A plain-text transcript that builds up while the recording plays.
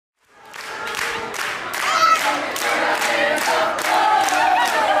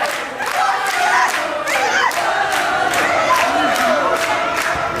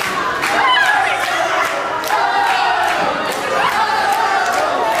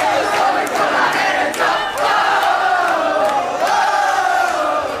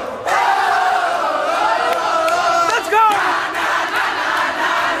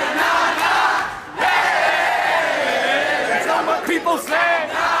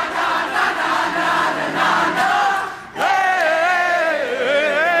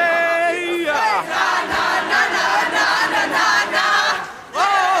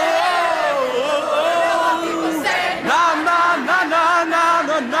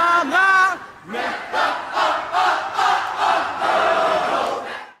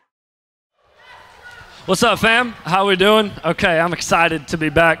What's up, fam? How we doing? Okay, I'm excited to be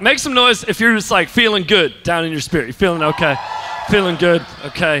back. Make some noise if you're just like feeling good down in your spirit. You feeling okay? Feeling good?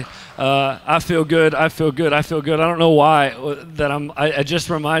 Okay. I feel good. I feel good. I feel good. I don't know why I just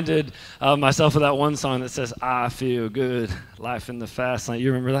reminded myself of that one song that says, I feel good, life in the fast lane.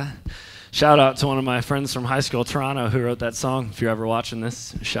 You remember that? Shout out to one of my friends from high school, Toronto, who wrote that song. If you're ever watching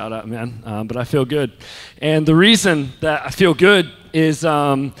this, shout out, man. But I feel good. And the reason that I feel good is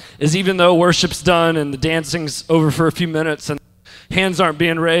even though worship's done and the dancing's over for a few minutes and hands aren't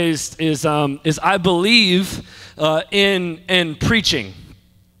being raised, is I believe in preaching.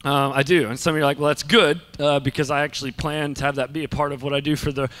 I do. And some of you are like, well, that's good because I actually plan to have that be a part of what I do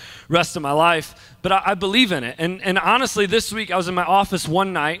for the rest of my life. But I believe in it. And honestly, this week I was in my office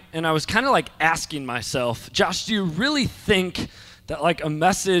one night and I was kind of like asking myself, Josh, do you really think that like a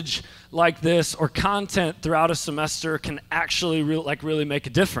message like this or content throughout a semester can actually really make a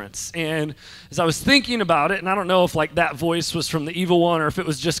difference? And as I was thinking about it, and I don't know if like that voice was from the evil one or if it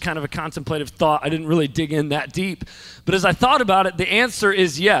was just kind of a contemplative thought, I didn't really dig in that deep. But as I thought about it, the answer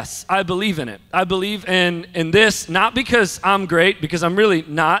is yes, I believe in it. I believe in this, not because I'm great, because I'm really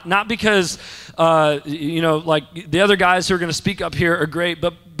not because, like the other guys who are going to speak up here are great,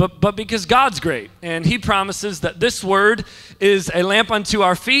 but because God's great. And he promises that this word is a lamp unto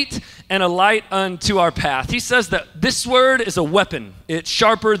our feet and a light unto our path. He says that this word is a weapon. It's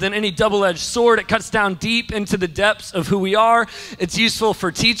sharper than any double-edged sword. It cuts down deep into the depths of who we are. It's useful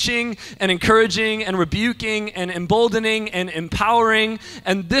for teaching and encouraging and rebuking and emboldening and empowering.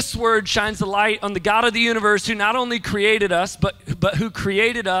 And this word shines a light on the God of the universe who not only created us, but who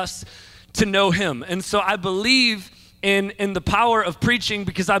created us to know him. And so I believe in the power of preaching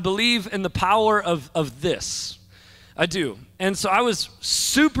because I believe in the power of this. I do. And so I was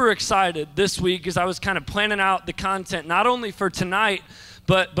super excited this week as I was kind of planning out the content, not only for tonight,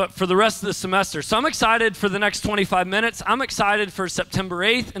 but for the rest of the semester. So I'm excited for the next 25 minutes. I'm excited for September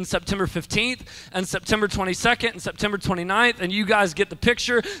 8th and September 15th and September 22nd and September 29th. And you guys get the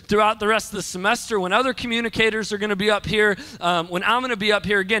picture throughout the rest of the semester when other communicators are going to be up here, when I'm going to be up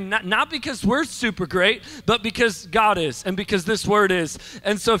here again, not because we're super great, but because God is and because this word is.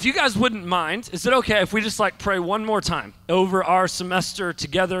 And so if you guys wouldn't mind, is it okay if we just like pray one more time over our semester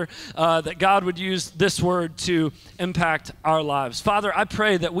together that God would use this word to impact our lives? Father, I pray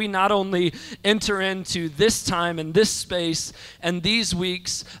that we not only enter into this time and this space and these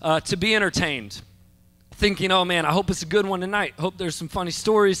weeks to be entertained, thinking, oh man, I hope it's a good one tonight. Hope there's some funny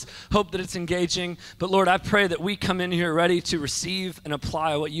stories. Hope that it's engaging. But Lord, I pray that we come in here ready to receive and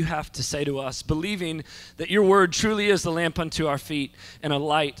apply what you have to say to us, believing that your word truly is the lamp unto our feet and a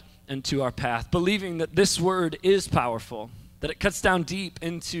light unto our path, believing that this word is powerful, that it cuts down deep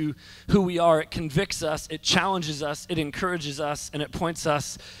into who we are. It convicts us, it challenges us, it encourages us, and it points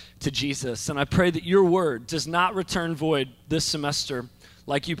us to Jesus. And I pray that your word does not return void this semester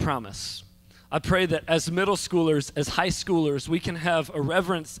like you promise. I pray that as middle schoolers, as high schoolers, we can have a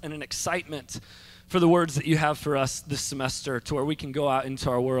reverence and an excitement for the words that you have for us this semester to where we can go out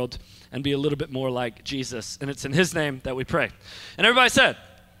into our world and be a little bit more like Jesus. And it's in his name that we pray. And everybody said,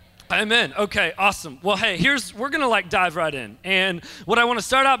 amen. Okay, awesome. Well, hey, we're going to like dive right in. And what I want to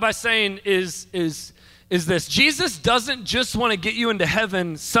start out by saying is this. Jesus doesn't just want to get you into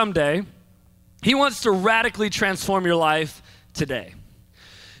heaven someday. He wants to radically transform your life today.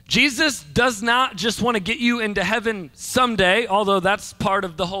 Jesus does not just want to get you into heaven someday, although that's part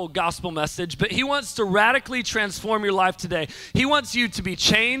of the whole gospel message, but he wants to radically transform your life today. He wants you to be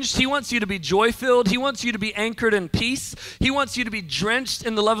changed. He wants you to be joy-filled. He wants you to be anchored in peace. He wants you to be drenched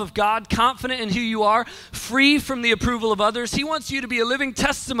in the love of God, confident in who you are, free from the approval of others. He wants you to be a living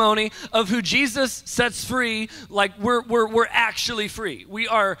testimony of who Jesus sets free, like we're actually free. We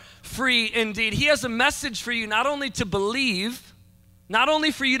are free indeed. He has a message for you not only to believe, not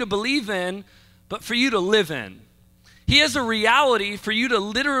only for you to believe in, but for you to live in. He has a reality for you to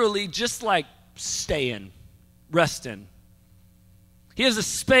literally just like stay in, rest in. He has a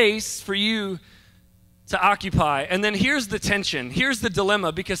space for you to occupy. And then here's the tension. Here's the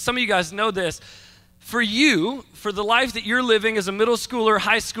dilemma, because some of you guys know this. For you, for the life that you're living as a middle schooler,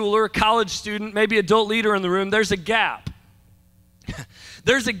 high schooler, college student, maybe adult leader in the room, there's a gap.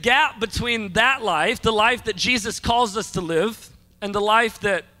 There's a gap between that life, the life that Jesus calls us to live, and the life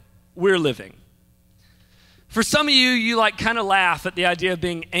that we're living. For some of you, you like kind of laugh at the idea of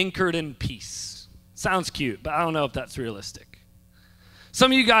being anchored in peace. Sounds cute, but I don't know if that's realistic.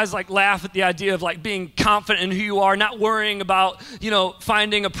 Some of you guys like laugh at the idea of like being confident in who you are, not worrying about,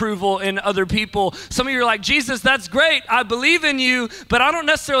 finding approval in other people. Some of you are like, Jesus, that's great. I believe in you, but I don't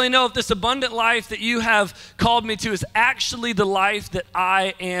necessarily know if this abundant life that you have called me to is actually the life that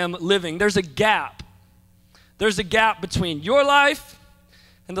I am living. There's a gap there's a gap between your life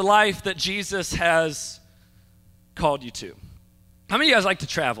and the life that Jesus has called you to. How many of you guys like to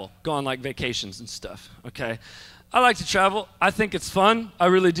travel, go on like vacations and stuff? Okay, I like to travel. I think it's fun. I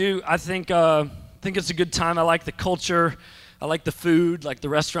really do. I think it's a good time. I like the culture. I like the food, like the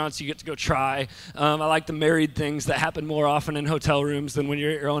restaurants you get to go try. I like the married things that happen more often in hotel rooms than when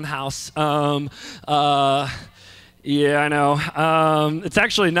you're at your own house. Yeah, I know. It's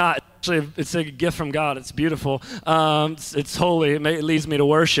actually not. It's a gift from God. It's beautiful. It's holy. It leads me to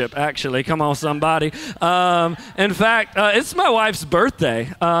worship, actually. Come on, somebody. In fact, it's my wife's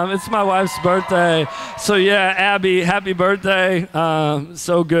birthday. It's my wife's birthday. So, yeah, Abby, happy birthday.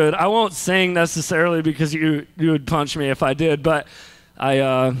 So good. I won't sing necessarily because you would punch me if I did, but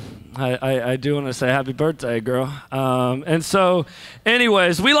I do want to say happy birthday, girl. And so,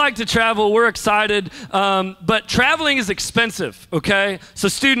 anyways, we like to travel. We're excited. But traveling is expensive, okay? So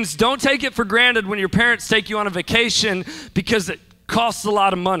students, don't take it for granted when your parents take you on a vacation because it costs a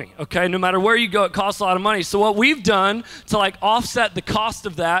lot of money, okay? No matter where you go, it costs a lot of money. So what we've done to like offset the cost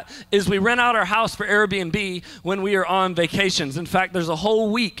of that is we rent out our house for Airbnb when we are on vacations. In fact, there's a whole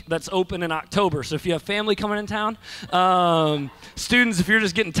week that's open in October. So if you have family coming in town, students, if you're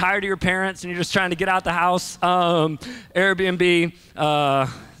just getting tired of your parents and you're just trying to get out the house, Airbnb,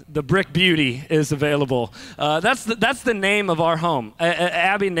 the Brick Beauty is available. That's the name of our home.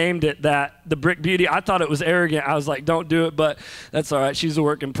 Abby named it that, the Brick Beauty. I thought it was arrogant. I was like, don't do it, but that's all right. She's a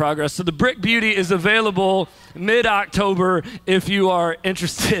work in progress. So the Brick Beauty is available mid-October if you are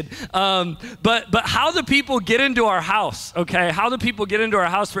interested. But how the people get into our house, okay? How the people get into our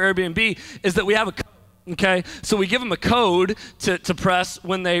house for Airbnb is that we have a okay, so we give them a code to press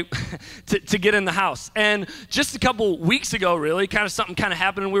when they to get in the house. And just a couple weeks ago, really, something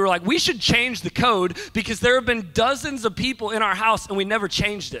happened, and we were like, we should change the code because there have been dozens of people in our house, and we never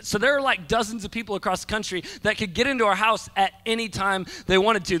changed it. So there are like dozens of people across the country that could get into our house at any time they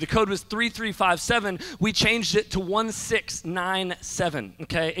wanted to. The code was 3357. We changed it to 1697.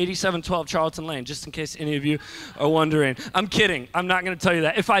 Okay, 8712 Charlton Lane, just in case any of you are wondering. I'm kidding. I'm not going to tell you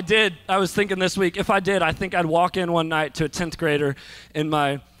that. If I did, I was thinking this week, if I did, I think I'd walk in one night to a 10th grader in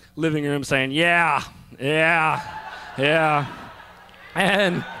my living room saying, yeah, and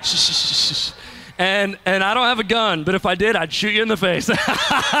and I don't have a gun, but if I did, I'd shoot you in the face.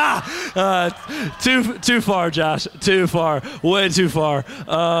 Too far, Josh, too far, way too far.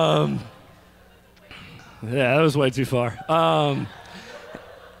 Yeah, that was way too far.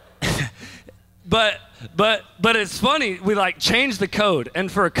 But it's funny, we like changed the code,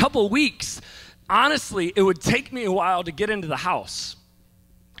 and for a couple weeks, honestly, it would take me a while to get into the house.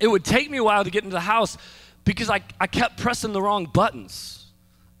 It would take me a while to get into the house because I kept pressing the wrong buttons.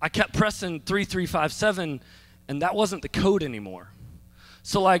 I kept pressing 3357, and that wasn't the code anymore.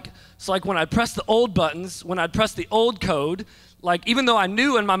 So like when I pressed the old buttons, when I'd press the old code, like even though I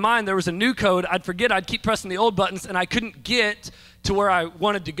knew in my mind there was a new code, I'd forget, I'd keep pressing the old buttons, and I couldn't get to where I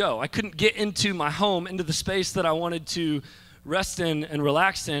wanted to go. I couldn't get into my home, into the space that I wanted to rest in and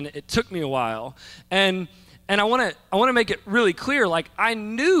relax in. It took me a while, and I want to make it really clear. Like I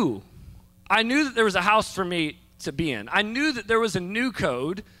knew that there was a house for me to be in. I knew that there was a new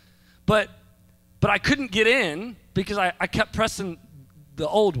code, but I couldn't get in because I kept pressing the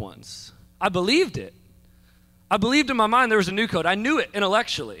old ones. I believed it. I believed in my mind there was a new code. I knew it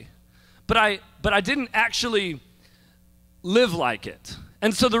intellectually, but I didn't actually live like it.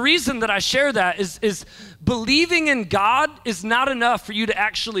 And so the reason that I share that is believing in God is not enough for you to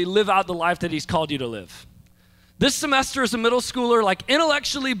actually live out the life that he's called you to live. This semester as a middle schooler, like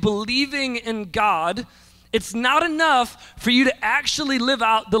intellectually believing in God, it's not enough for you to actually live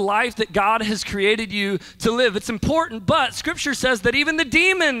out the life that God has created you to live. It's important, but Scripture says that even the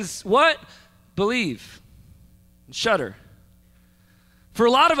demons, what? Believe and shudder. For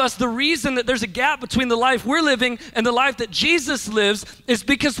a lot of us, the reason that there's a gap between the life we're living and the life that Jesus lives is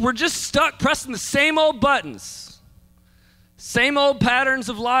because we're just stuck pressing the same old buttons, same old patterns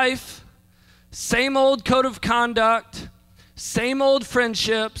of life, same old code of conduct, same old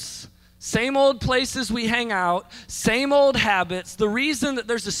friendships, same old places we hang out, same old habits. The reason that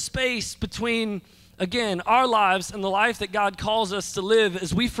there's a space between, again, our lives and the life that God calls us to live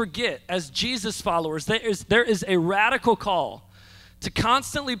is we forget, as Jesus followers, there is a radical call to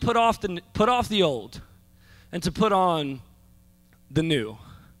constantly put off the old and to put on the new.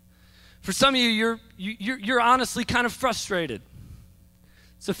 For some of you, you're honestly kind of frustrated.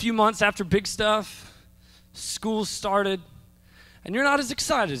 It's a few months after big stuff, school started, and you're not as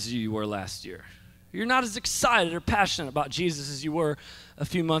excited as you were last year. You're not as excited or passionate about Jesus as you were a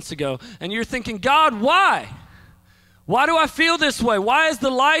few months ago. And you're thinking, God, why? Why do I feel this way? Why is the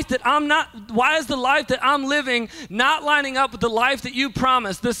life that I'm living not lining up with the life that you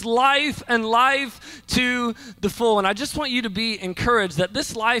promised? This life and life to the full. And I just want you to be encouraged that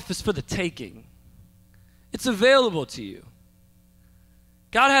this life is for the taking. It's available to you.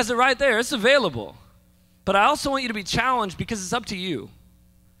 God has it right there. It's available. But I also want you to be challenged because it's up to you.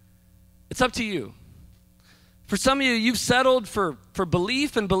 It's up to you. For some of you, you've settled for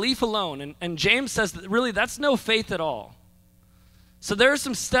belief and belief alone. And James says that really that's no faith at all. So there are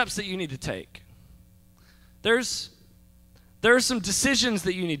some steps that you need to take. There are some decisions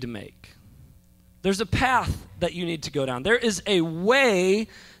that you need to make. There's a path that you need to go down. There is a way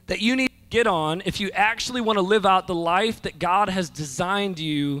that you need to get on if you actually want to live out the life that God has designed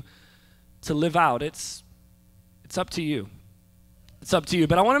you to live out. It's up to you. It's up to you.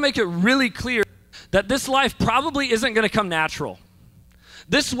 But I want to make it really clear that this life probably isn't going to come natural.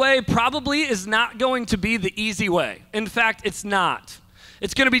 This way probably is not going to be the easy way. In fact, it's not.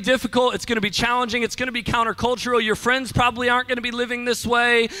 It's going to be difficult. It's going to be challenging. It's going to be countercultural. Your friends probably aren't going to be living this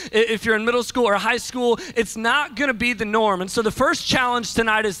way. If you're in middle school or high school, it's not going to be the norm. And so the first challenge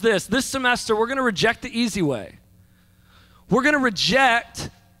tonight is this. This semester, we're going to reject the easy way. We're going to reject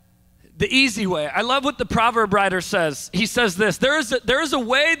the easy way. I love what the proverb writer says. He says this, there is a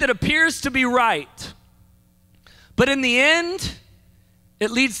way that appears to be right, but in the end,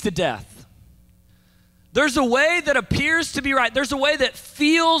 it leads to death. There's a way that appears to be right. There's a way that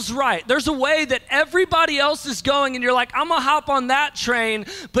feels right. There's a way that everybody else is going, and you're like, I'm going to hop on that train,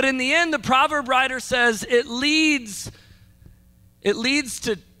 but in the end, the proverb writer says it leads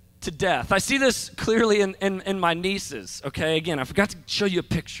to death. I see this clearly in my nieces, okay? Again, I forgot to show you a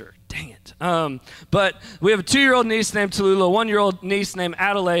picture. Dang it. But we have a 2-year-old niece named Tallulah, a 1-year-old niece named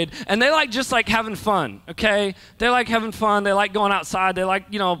Adelaide, and they just like having fun, okay? They like having fun. They like going outside. They like,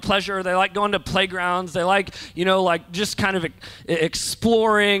 pleasure. They like going to playgrounds. They like, like just kind of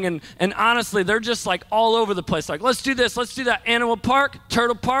exploring. And honestly, they're just like all over the place. Like, let's do this. Let's do that. Animal Park,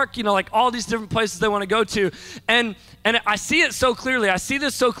 Turtle Park, like all these different places they want to go to. And I see it so clearly. I see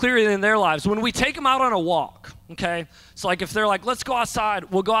this so clearly in their lives. When we take them out on a walk, okay? So like if they're like, let's go outside,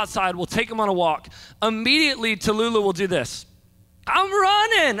 we'll go outside, we'll take them on a walk. Immediately, Tallulah will do this. I'm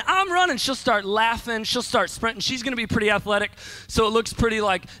running. She'll start laughing. She'll start sprinting. She's going to be pretty athletic, so it looks pretty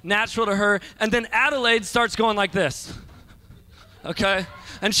like natural to her. And then Adelaide starts going like this, okay?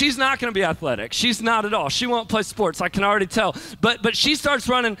 And she's not going to be athletic. She's not at all. She won't play sports. I can already tell. But she starts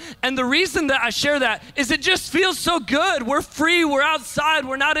running. And the reason that I share that is it just feels so good. We're free. We're outside.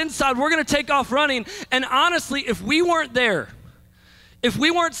 We're not inside. We're going to take off running. And honestly, if we weren't there, if we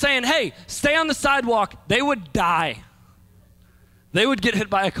weren't saying, hey, stay on the sidewalk, they would die. They would get hit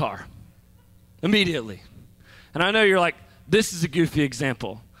by a car immediately. And I know you're like, this is a goofy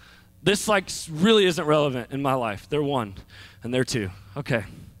example. This really isn't relevant in my life. They're 1 and they're 2. Okay,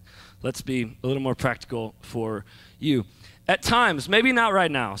 let's be a little more practical for you. At times, maybe not right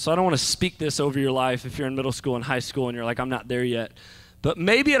now, so I don't want to speak this over your life if you're in middle school and high school and you're like, I'm not there yet. But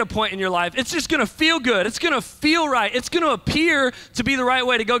maybe at a point in your life, it's just going to feel good. It's going to feel right. It's going to appear to be the right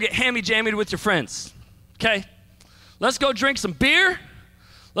way to go get hammy-jammied with your friends. Okay? Let's go drink some beer.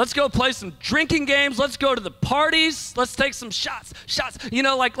 Let's go play some drinking games. Let's go to the parties. Let's take some shots.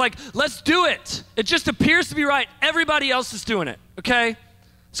 Let's do it. It just appears to be right. Everybody else is doing it, okay?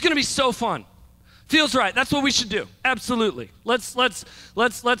 It's going to be so fun. Feels right. That's what we should do. Absolutely. Let's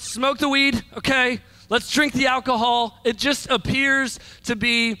smoke the weed, okay? Let's drink the alcohol. It just appears to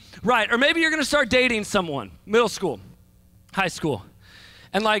be right. Or maybe you're going to start dating someone, middle school, high school.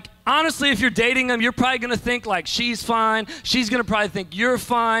 And honestly, if you're dating them, you're probably going to think she's fine. She's going to probably think you're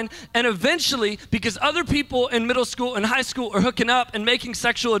fine. And eventually, because other people in middle school and high school are hooking up and making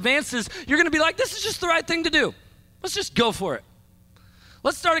sexual advances, you're going to be like, this is just the right thing to do. Let's just go for it.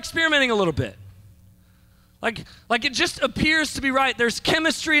 Let's start experimenting a little bit. It just appears to be right. There's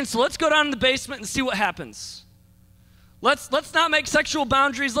chemistry, and so let's go down in the basement and see what happens. Let's not make sexual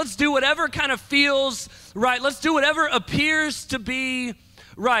boundaries. Let's do whatever kind of feels right. Let's do whatever appears to be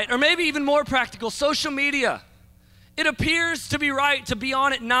right. Or maybe even more practical, social media. It appears to be right to be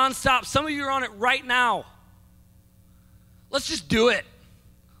on it nonstop. Some of you are on it right now. Let's just do it.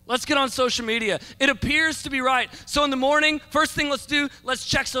 Let's get on social media. It appears to be right. So in the morning, first thing let's do, let's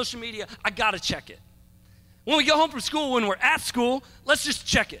check social media. I got to check it. When we go home from school, when we're at school, let's just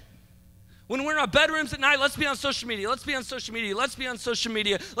check it. When we're in our bedrooms at night, let's be on social media. Let's be on social media. Let's be on social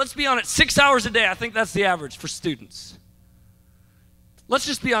media. Let's be on it 6 hours a day. I think that's the average for students. Let's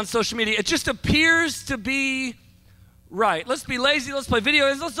just be on social media. It just appears to be right. Let's be lazy. Let's play video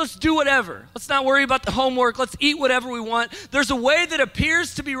games. Let's just do whatever. Let's not worry about the homework. Let's eat whatever we want. There's a way that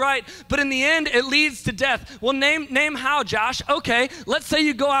appears to be right, but in the end, it leads to death. Well, name how, Josh. Okay, let's say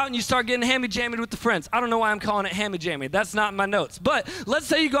you go out and you start getting hammy-jammy with the friends. I don't know why I'm calling it hammy-jammy. That's not in my notes. But let's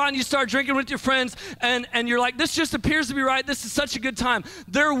say you go out and you start drinking with your friends, and you're like, this just appears to be right. This is such a good time.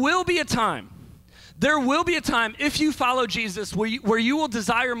 There will be a time. There will be a time, if you follow Jesus, where you will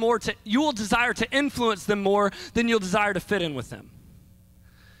desire to influence them more than you'll desire to fit in with them.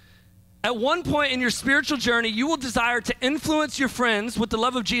 At one point in your spiritual journey, you will desire to influence your friends with the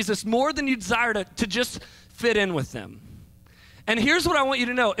love of Jesus more than you desire to just fit in with them. And here's what I want you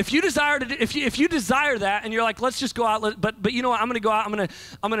to know: if you desire that, and you're like, let's just go out, but you know what? I'm going to go out. I'm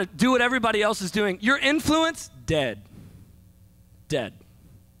going to do what everybody else is doing. Your influence, dead.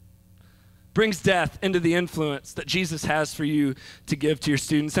 Brings death into the influence that Jesus has for you to give to your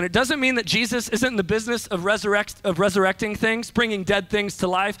students. And it doesn't mean that Jesus isn't in the business of resurrecting things, bringing dead things to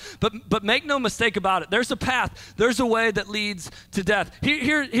life, but make no mistake about it. There's a path. There's a way that leads to death.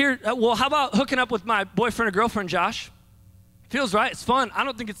 Well, how about hooking up with my boyfriend or girlfriend, Josh? Feels right. It's fun. I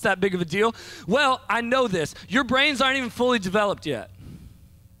don't think it's that big of a deal. Well, I know this. Your brains aren't even fully developed yet.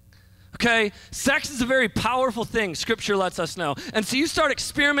 Okay, sex is a very powerful thing, Scripture lets us know. And so you start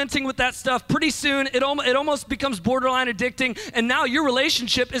experimenting with that stuff, pretty soon it almost becomes borderline addicting, and now your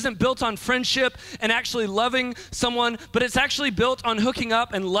relationship isn't built on friendship and actually loving someone, but it's actually built on hooking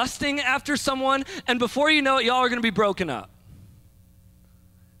up and lusting after someone, and before you know it, y'all are going to be broken up.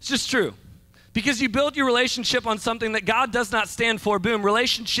 It's just true. Because you built your relationship on something that God does not stand for. Boom,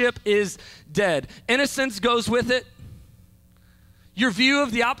 relationship is dead. Innocence goes with it. Your view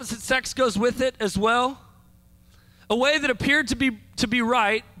of the opposite sex goes with it as well. A way that appeared to be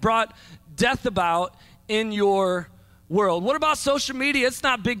right brought death about in your world. What about social media? It's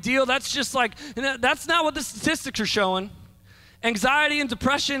not a big deal. That's just like, that's not what the statistics are showing. Anxiety and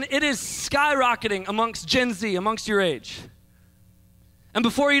depression, it is skyrocketing amongst Gen Z, amongst your age. And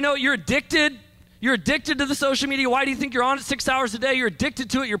before you know it, you're addicted. You're addicted to the social media. Why do you think you're on it 6 hours a day? You're addicted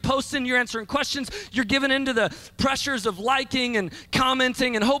to it. You're posting. You're answering questions. You're giving into the pressures of liking and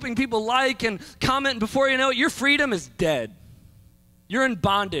commenting and hoping people like and comment. And before you know it, your freedom is dead. You're in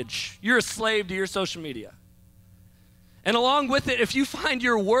bondage. You're a slave to your social media. And along with it, if you find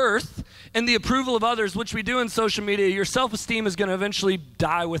your worth in the approval of others, which we do in social media, your self-esteem is going to eventually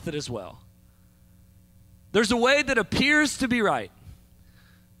die with it as well. There's a way that appears to be right,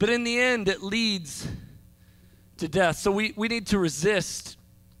 but in the end, it leads to death. So we need to resist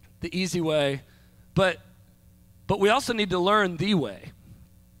the easy way, but we also need to learn the way.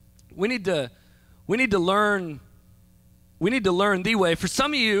 We need to learn the way. For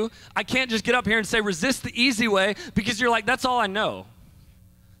some of you, I can't just get up here and say resist the easy way, because you're like, that's all I know.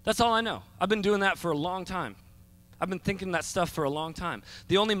 That's all I know. I've been doing that for a long time. I've been thinking that stuff for a long time.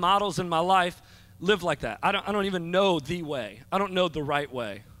 The only models in my life live like that. I don't even know the way. I don't know the right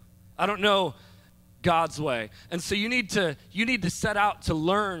way. I don't know God's way. And so you need to set out to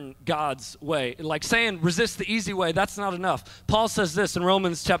learn God's way. Like saying resist the easy way, that's not enough. Paul says this in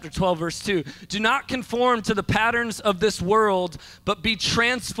Romans chapter 12, verse 2. Do not conform to the patterns of this world, but be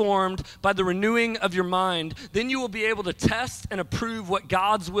transformed by the renewing of your mind. Then you will be able to test and approve what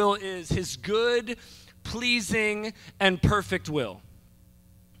God's will is, his good, pleasing, and perfect will.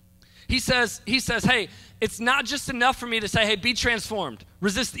 He says, hey, it's not just enough for me to say, hey, be transformed.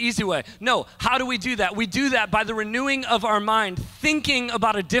 Resist the easy way. No, how do we do that? We do that by the renewing of our mind, thinking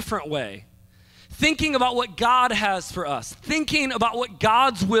about a different way, thinking about what God has for us, thinking about what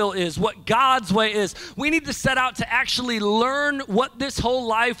God's will is, what God's way is. We need to set out to actually learn what this whole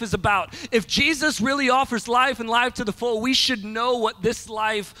life is about. If Jesus really offers life and life to the full, we should know what this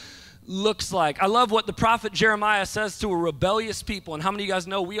life looks like. I love what the prophet Jeremiah says to a rebellious people. And how many of you guys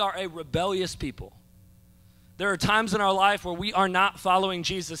know we are a rebellious people? There are times in our life where we are not following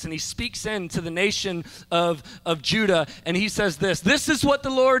Jesus, and he speaks into the nation of Judah, and he says this is what the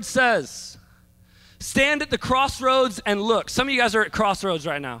Lord says. Stand at the crossroads and look. Some of you guys are at crossroads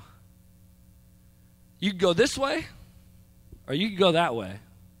right now. You can go this way, or you can go that way,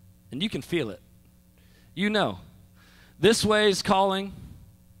 and you can feel it. You know, this way is calling,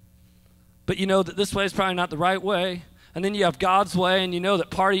 but you know that this way is probably not the right way. And then you have God's way, and you know that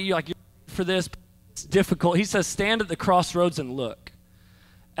part of you, like, you're for this, it's difficult. He says, stand at the crossroads and look.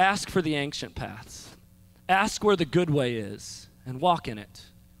 Ask for the ancient paths. Ask where the good way is and walk in it.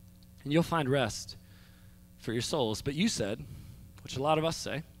 And you'll find rest for your souls. But you said, which a lot of us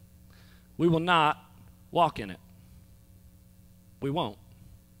say, we will not walk in it. We won't.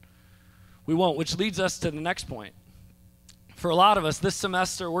 We won't, which leads us to the next point. For a lot of us, this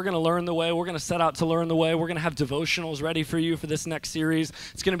semester, we're going to learn the way. We're going to set out to learn the way. We're going to have devotionals ready for you for this next series.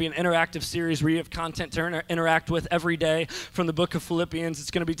 It's going to be an interactive series where you have content to interact with every day from the book of Philippians.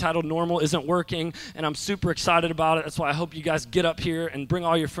 It's going to be titled Normal Isn't Working, and I'm super excited about it. That's why I hope you guys get up here and bring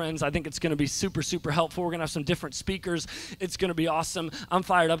all your friends. I think it's going to be super, super helpful. We're going to have some different speakers. It's going to be awesome. I'm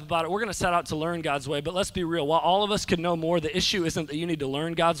fired up about it. We're going to set out to learn God's way, but let's be real. While all of us could know more, the issue isn't that you need to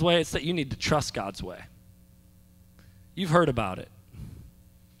learn God's way. It's that you need to trust God's way. You've heard about it.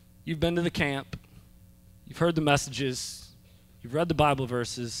 You've been to the camp. You've heard the messages. You've read the Bible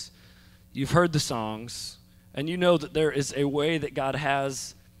verses. You've heard the songs. And you know that there is a way that God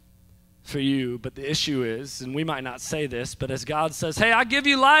has for you. But the issue is, and we might not say this, but as God says, hey, I give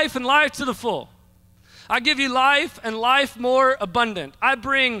you life and life to the full. I give you life and life more abundant. I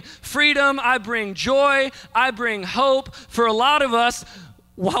bring freedom. I bring joy. I bring hope. For a lot of us,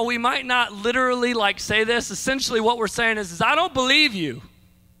 while we might not literally say this, essentially what we're saying is I don't believe you.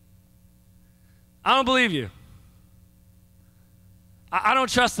 I don't believe you. I don't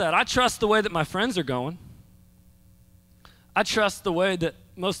trust that. I trust the way that my friends are going. I trust the way that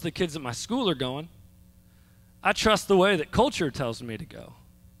most of the kids at my school are going. I trust the way that culture tells me to go.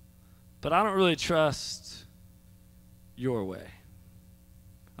 But I don't really trust your way.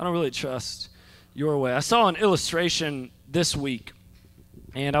 I don't really trust your way. I saw an illustration this week.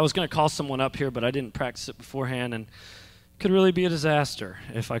 And I was going to call someone up here, but I didn't practice it beforehand, and it could really be a disaster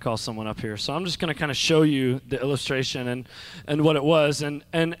if I call someone up here. So I'm just going to kind of show you the illustration and what it was. And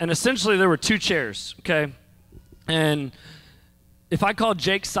essentially there were two chairs, okay? And if I called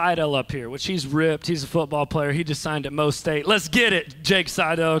Jake Seidel up here, which he's ripped, he's a football player, he just signed at Mo State. Let's get it, Jake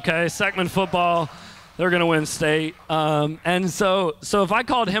Seidel, okay? Seckman football, they're going to win state. And so if I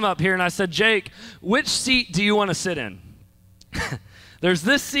called him up here and I said, Jake, which seat do you want to sit in? There's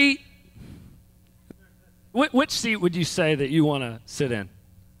this seat. Which seat would you say that you want to sit in?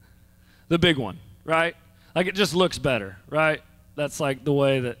 The big one, right? It just looks better, right? That's the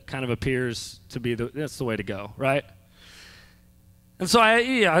way that kind of appears to be that's the way to go, right? And so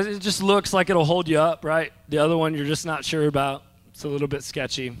it just looks like it'll hold you up, right? The other one you're just not sure about. It's a little bit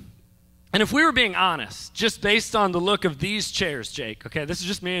sketchy. And if we were being honest, just based on the look of these chairs, Jake, okay, this is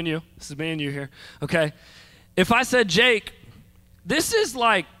just me and you. This is me and you here, okay? If I said, Jake, this is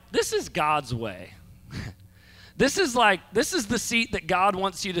God's way. This is the seat that God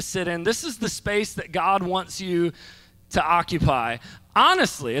wants you to sit in. This is the space that God wants you to occupy.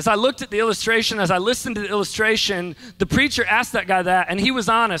 Honestly, as I looked at the illustration, as I listened to the illustration, the preacher asked that guy that, and he was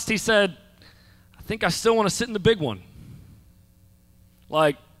honest. He said, I think I still want to sit in the big one.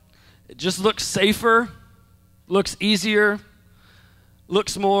 It just looks safer, looks easier,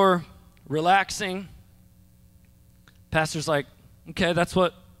 looks more relaxing. Pastor's like, okay, that's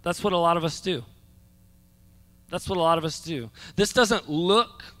what a lot of us do. That's what a lot of us do. This doesn't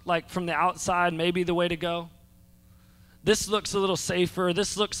look like from the outside maybe the way to go. This looks a little safer.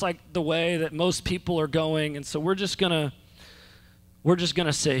 This looks like the way that most people are going, and so we're just gonna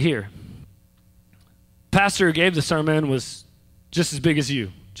sit here. Pastor who gave the sermon was just as big as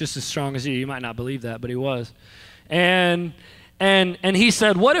you, just as strong as you. You might not believe that, but he was. And he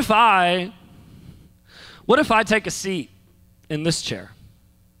said, what if I take a seat in this chair?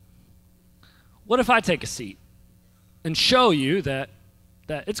 What if I take a seat and show you that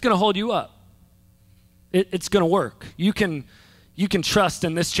it's going to hold you up? It's going to work. You can trust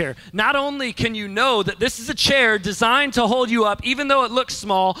in this chair. Not only can you know that this is a chair designed to hold you up, even though it looks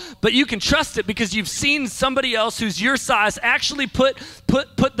small, but you can trust it because you've seen somebody else who's your size actually put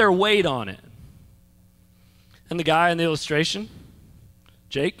their weight on it. And the guy in the illustration,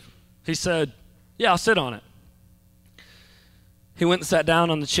 Jake, he said, yeah, I'll sit on it. He went and sat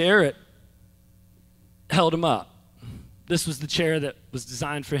down on the chair. It held him up. This was the chair that was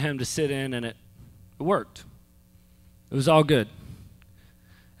designed for him to sit in, and it worked. It was all good.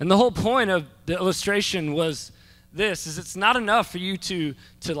 And the whole point of the illustration was this, is it's not enough for you to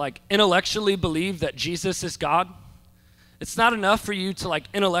intellectually believe that Jesus is God. It's not enough for you to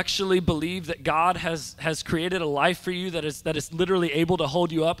intellectually believe that God has created a life for you that is literally able to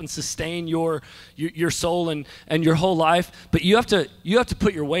hold you up and sustain your soul and your whole life. But you have to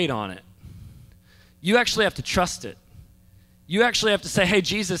put your weight on it. You actually have to trust it. You actually have to say, hey,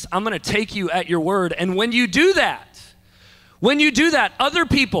 Jesus, I'm going to take you at your word. And when you do that, other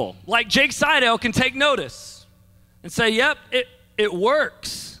people like Jake Seidel can take notice and say, yep, it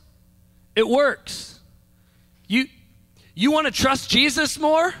works. It works. You want to trust Jesus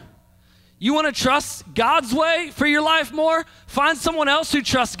more? You want to trust God's way for your life more? Find someone else who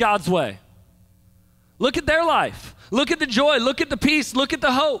trusts God's way. Look at their life. Look at the joy. Look at the peace. Look at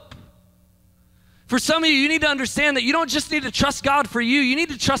the hope. For some of you, you need to understand that you don't just need to trust God for you. You need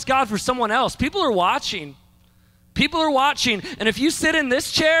to trust God for someone else. People are watching. People are watching. And if you sit in this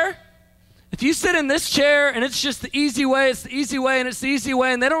chair, and it's just the easy way, it's the easy way, and it's the easy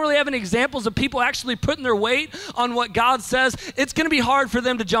way, and they don't really have any examples of people actually putting their weight on what God says, it's going to be hard for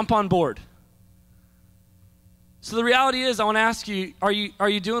them to jump on board. So the reality is, I want to ask you, are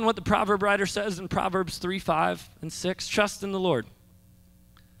you doing what the proverb writer says in Proverbs 3, 5, and 6? Trust in the Lord.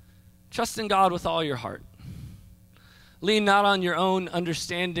 Trust in God with all your heart. Lean not on your own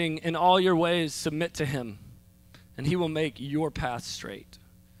understanding. In all your ways submit to him, and he will make your path straight.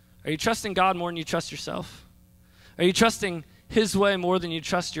 Are you trusting God more than you trust yourself? Are you trusting his way more than you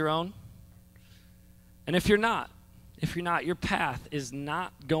trust your own? And if you're not, your path is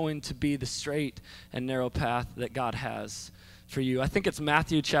not going to be the straight and narrow path that God has for you. I think it's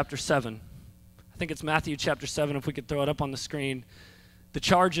Matthew chapter 7. If we could throw it up on the screen. The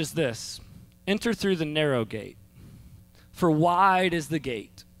charge is this: enter through the narrow gate, for wide is the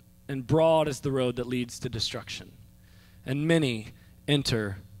gate, and broad is the road that leads to destruction, and many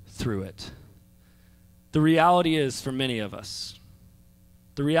enter through it. The reality is for many of us,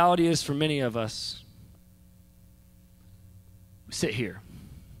 we sit here.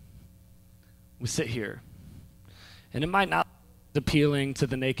 And it might not be appealing to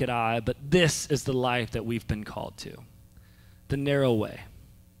the naked eye, but this is the life that we've been called to. The narrow way.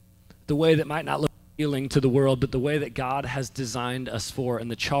 The way that might not look appealing to the world, but the way that God has designed us for.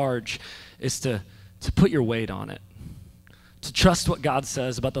 And the charge is to put your weight on it. To trust what God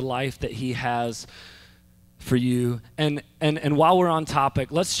says about the life that he has for you. And while we're on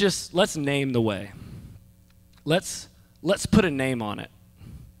topic, let's name the way. Let's put a name on it.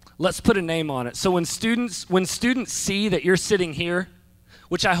 So when students see that you're sitting here,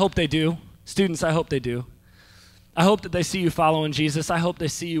 which I hope they do, students, I hope they do. I hope that they see you following Jesus. I hope they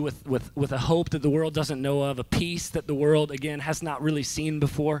see you with a hope that the world doesn't know of, a peace that the world, again, has not really seen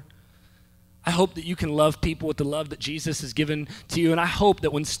before. I hope that you can love people with the love that Jesus has given to you. And I hope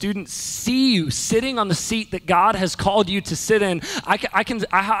that when students see you sitting on the seat that God has called you to sit in, I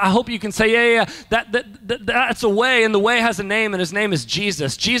hope you can say, yeah, that's a way, and the way has a name, and his name is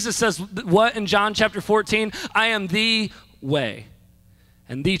Jesus. Jesus says what in John chapter 14? I am the way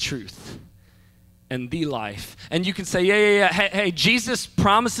and the truth and the life. And you can say, yeah. Hey, Jesus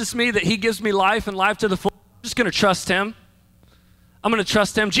promises me that he gives me life and life to the full. I'm just going to trust him.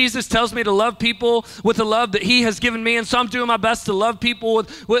 Jesus tells me to love people with the love that he has given me, and so I'm doing my best to love people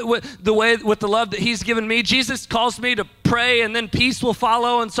with the love that he's given me. Jesus calls me to pray, and then peace will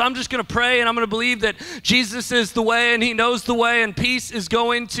follow, and so I'm just going to pray, and I'm going to believe that Jesus is the way, and he knows the way, and peace is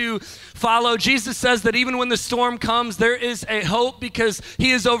going to follow. Jesus says that even when the storm comes, there is a hope because he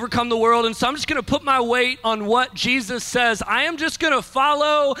has overcome the world, and so I'm just going to put my weight on what Jesus says. I am just going to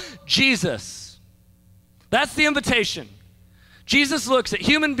follow Jesus. That's the invitation. Jesus looks at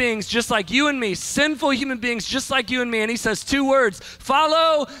human beings just like you and me, sinful human beings just like you and me, and he says two words: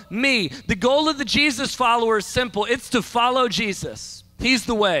 follow me. The goal of the Jesus follower is simple. It's to follow Jesus. He's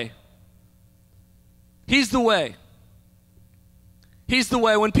the way. He's the way. He's the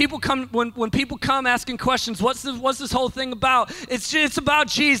way. When people come asking questions, what's this whole thing about? It's about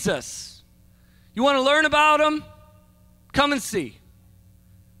Jesus. You want to learn about him? Come and see.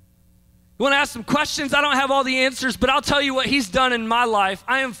 You want to ask some questions? I don't have all the answers, but I'll tell you what he's done in my life.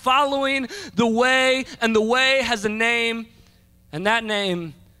 I am following the way, and the way has a name, and that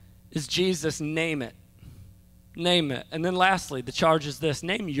name is Jesus. Name it. Name it. And then lastly, the charge is this: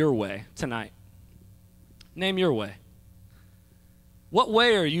 name your way tonight. Name your way. What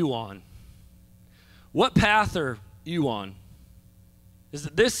way are you on? What path are you on? Is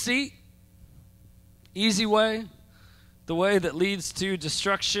it this seat? Easy way? The way that leads to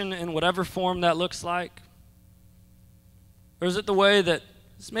destruction in whatever form that looks like? Or is it the way that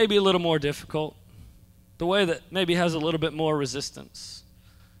is maybe a little more difficult? The way that maybe has a little bit more resistance,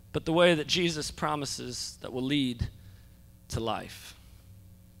 but the way that Jesus promises that will lead to life?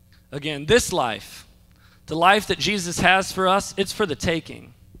 Again, this life, the life that Jesus has for us, it's for the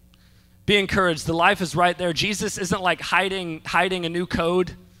taking. Be encouraged. The life is right there. Jesus isn't like hiding a new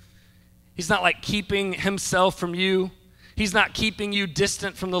code. He's not like keeping himself from you. He's not keeping you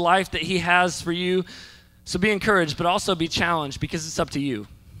distant from the life that he has for you. So be encouraged, but also be challenged, because it's up to you.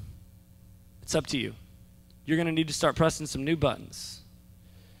 It's up to you. You're going to need to start pressing some new buttons.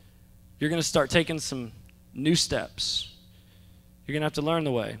 You're going to start taking some new steps. You're going to have to learn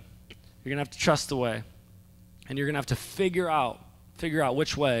the way. You're going to have to trust the way. And you're going to have to figure out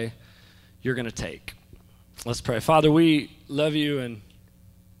which way you're going to take. Let's pray. Father, we love you, and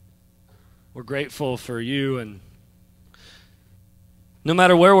we're grateful for you, and no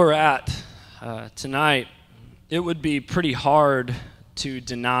matter where we're at, tonight, it would be pretty hard to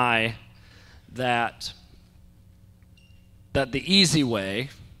deny that the easy way,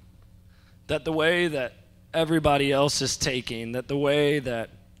 that the way that everybody else is taking, that the way that,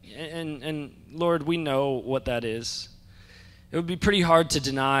 and Lord, we know what that is. It would be pretty hard to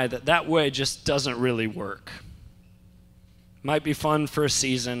deny that that way just doesn't really work. Might be fun for a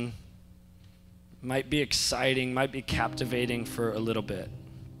season, might be exciting, might be captivating for a little bit,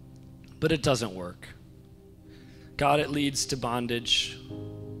 but it doesn't work. God, it leads to bondage.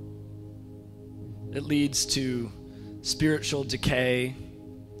 It leads to spiritual decay.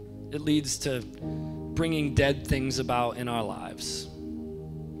 It leads to bringing dead things about in our lives.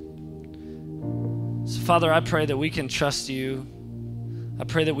 So, Father, I pray that we can trust you. I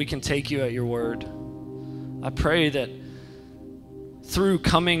pray that we can take you at your word. I pray that through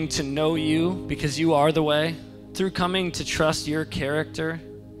coming to know you, because you are the way, through coming to trust your character,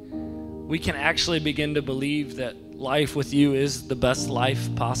 we can actually begin to believe that life with you is the best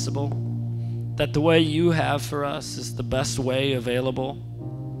life possible, that the way you have for us is the best way available,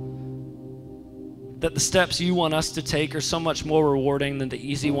 that the steps you want us to take are so much more rewarding than the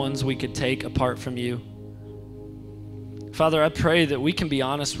easy ones we could take apart from you. Father, I pray that we can be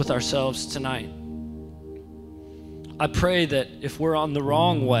honest with ourselves tonight. I pray that if we're on the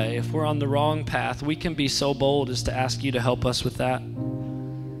wrong way, if we're on the wrong path, we can be so bold as to ask you to help us with that,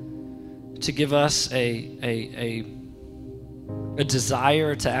 to give us a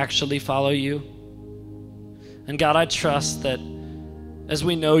desire to actually follow you. And God, I trust that as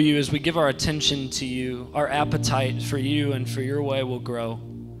we know you, as we give our attention to you, our appetite for you and for your way will grow.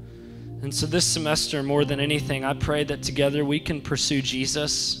 And so this semester, more than anything, I pray that together we can pursue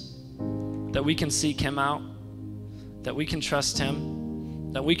Jesus, that we can seek him out, that we can trust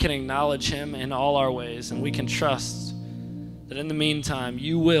him, that we can acknowledge him in all our ways, and we can trust that in the meantime,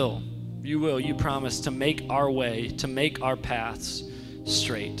 you promise to make our way, to make our paths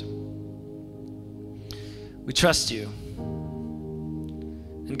straight. We trust you.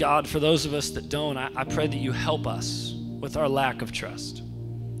 And God, for those of us that don't, I pray that you help us with our lack of trust.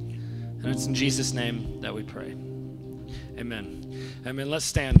 And it's in Jesus' name that we pray. Amen. Amen. Let's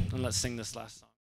stand and let's sing this last song.